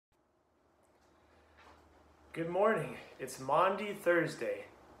Good morning. It's Maundy Thursday.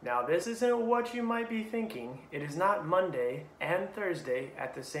 Now this isn't what you might be thinking. It is not Monday and Thursday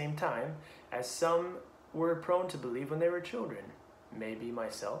at the same time, as some were prone to believe when they were children. Maybe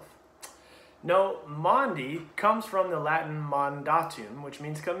myself. No, Maundy comes from the Latin mandatum, which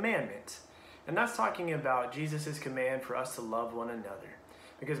means commandment. And that's talking about Jesus' command for us to love one another.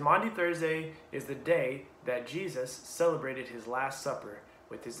 Because Maundy Thursday is the day that Jesus celebrated his Last Supper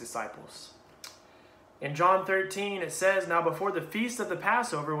with his disciples. In John 13, it says, "Now before the feast of the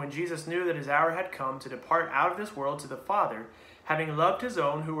Passover, when Jesus knew that his hour had come to depart out of this world to the Father, having loved his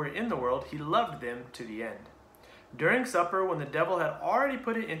own who were in the world, he loved them to the end. During supper, when the devil had already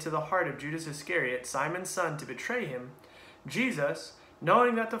put it into the heart of Judas Iscariot, Simon's son, to betray him, Jesus,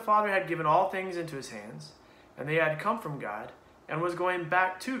 knowing that the Father had given all things into his hands, and they had come from God, and was going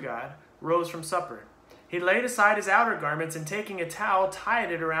back to God, rose from supper. He laid aside his outer garments, and taking a towel,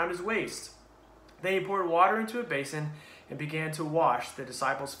 tied it around his waist. Then he poured water into a basin and began to wash the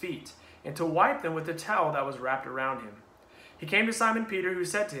disciples' feet and to wipe them with the towel that was wrapped around him. He came to Simon Peter, who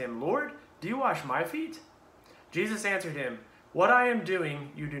said to him, 'Lord, do you wash my feet?' Jesus answered him, 'What I am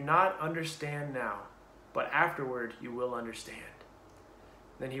doing you do not understand now, but afterward you will understand.'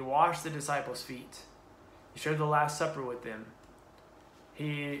 Then he washed the disciples' feet. He shared the Last Supper with them.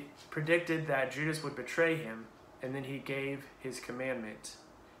 He predicted that Judas would betray him, and then he gave his commandment.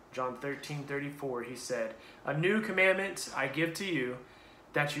 John 13:34, he said, 'A new commandment I give to you,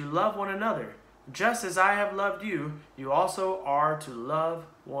 that you love one another. Just as I have loved you, you also are to love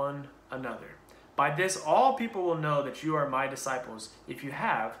one another. By this all people will know that you are my disciples, if you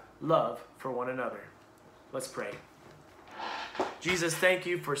have love for one another.'" Let's pray. Jesus, thank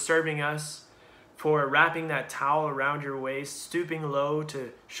you for serving us, for wrapping that towel around your waist, stooping low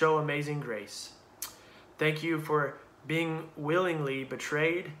to show amazing grace. Thank you for being willingly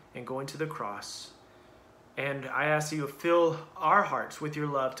betrayed and going to the cross. And I ask you to fill our hearts with your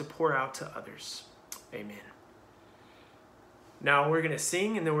love to pour out to others. Amen. Now we're going to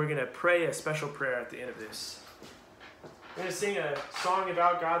sing, and then we're going to pray a special prayer at the end of this. We're going to sing a song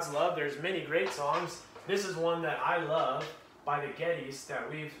about God's love. There's many great songs. This is one that I love by the Gettys that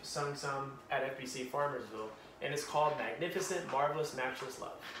we've sung some at FBC Farmersville, and it's called "Magnificent, Marvelous, Matchless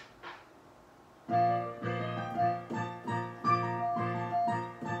Love."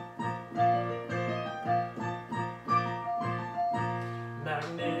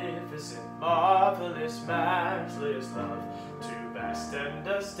 Magnificent, marvelous, matchless love, too vast and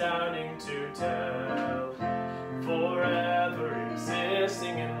astounding to tell, forever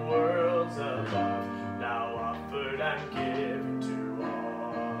existing in worlds above, now offered and given to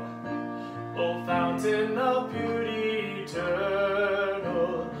all. O fountain of beauty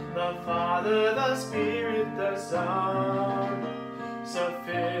eternal, the Father, the Spirit, the Son,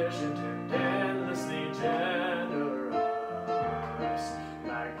 sufficient and endlessly generous,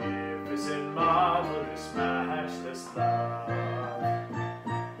 magnificent, marvelous, matchless love.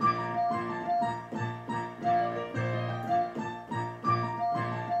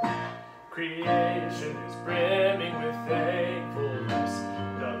 Creation is brimming with thankfulness,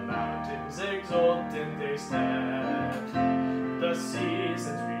 the mountains exult and they stand, the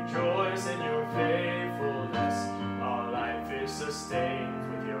seasons rejoice in your faithfulness, all life is sustained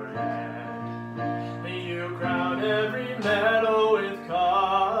with your hand. You crown every meadow with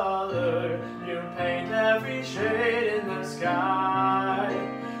color, you paint every shade in the sky,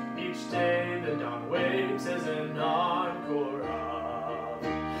 each day the dawn wakes as an encore of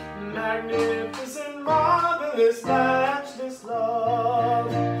magnificent, marvelous, matchless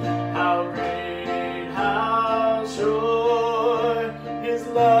love. How great, how sure his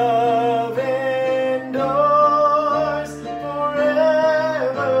love endures forevermore.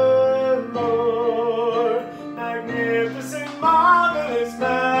 Magnificent, marvelous,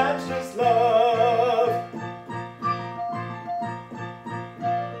 matchless love.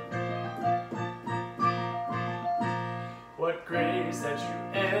 What grace that you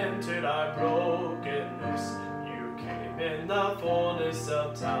entered our brokenness, you came in the fullness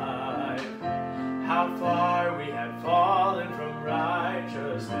of time. How far we had fallen from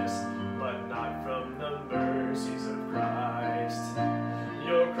righteousness, but not from the mercies of Christ.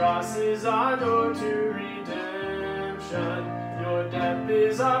 Your cross is our door to redemption, your death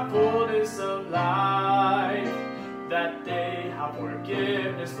is our fullness of life. That day how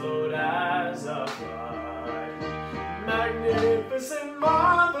forgiveness flowed as a flood. Magnificent,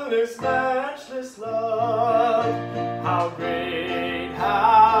 marvelous, matchless love. How great,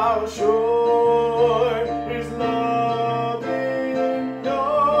 how sure his love endures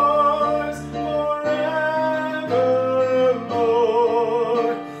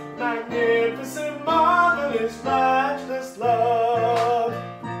forevermore. Magnificent, marvelous,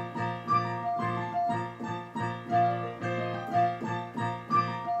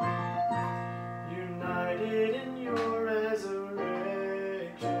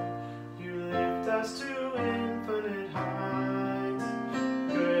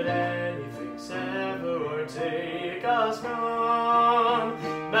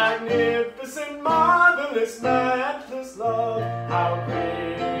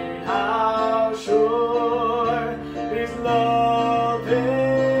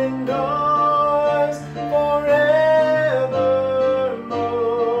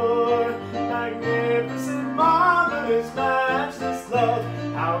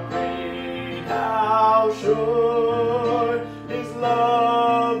 sure His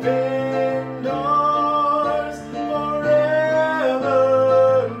love endures forevermore.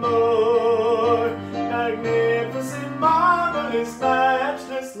 Magnificent, marvelous,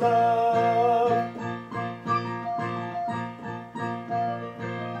 matchless love.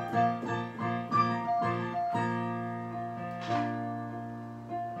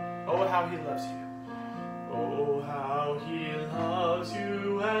 Oh, how He loves you. Oh, how He loves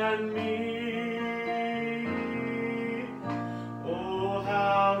you and me. Oh,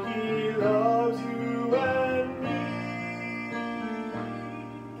 how He loves you and me.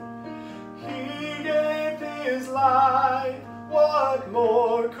 He gave His life, what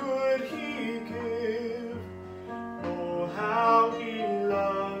more could He give? Oh, how He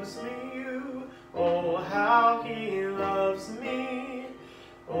loves me, you. Oh, how He loves me.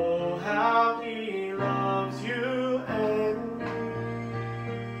 Oh, how He loves you and me.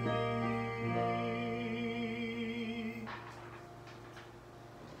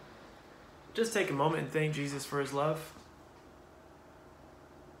 Just take a moment and thank Jesus for His love.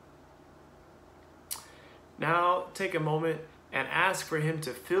 Now take a moment and ask for Him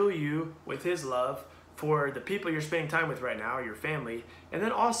to fill you with His love for the people you're spending time with right now, your family, and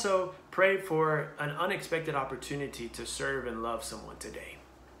then also pray for an unexpected opportunity to serve and love someone today.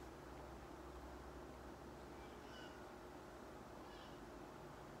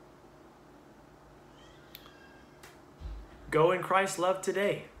 Go in Christ's love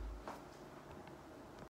today.